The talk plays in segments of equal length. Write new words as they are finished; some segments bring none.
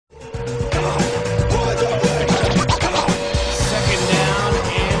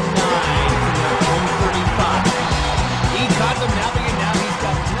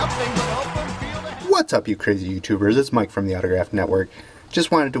What's up, you crazy YouTubers? It's Mike from the Autograph Network.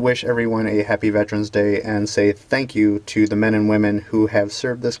 Just wanted to wish everyone a happy Veterans Day and say thank you to the men and women who have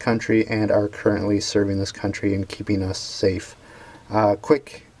served this country and are currently serving this country and keeping us safe.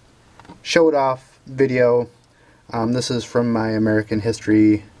 Quick show it off video. This is from my American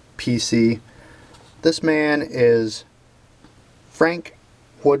History PC. This man is Frank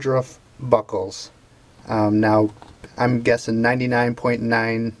Woodruff Buckles. Now, I'm guessing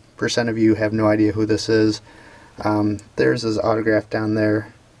 99.9% of you have no idea who this is. There's his autograph down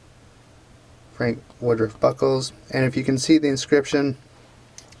there, Frank Woodruff Buckles, and if you can see the inscription,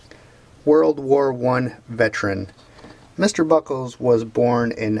 World War I veteran. Mr. Buckles was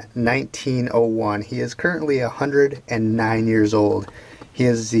born in 1901. He is currently 109 years old. He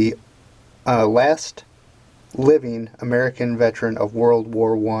is the last living American veteran of World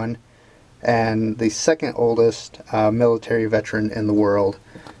War I and the second oldest military veteran in the world.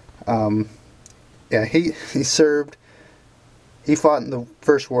 Yeah, he served. He fought in the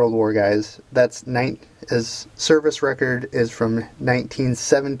First World War, guys. His service record is from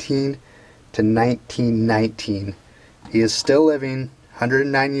 1917 to 1919. He is still living,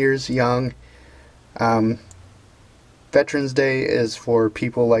 109 years young. Veterans Day is for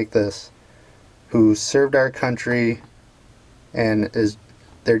people like this who served our country, and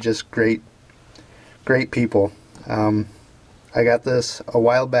they're just great people. I got this a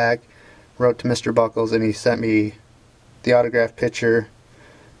while back, wrote to Mr. Buckles, and he sent me the autographed picture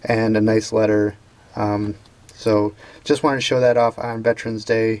and a nice letter. So just wanted to show that off on Veterans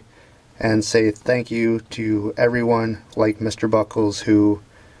Day and say thank you to everyone like Mr. Buckles, who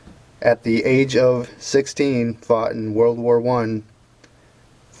at the age of 16 fought in World War I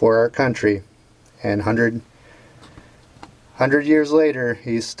for our country, and 100 years later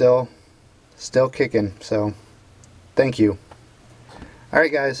he's still kicking. So thank you.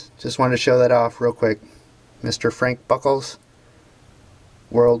 Alright guys, just wanted to show that off real quick. Mr. Frank Buckles,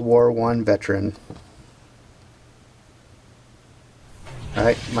 World War I veteran.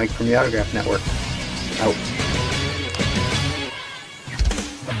 Alright, Mike from the Autograph Network. Out.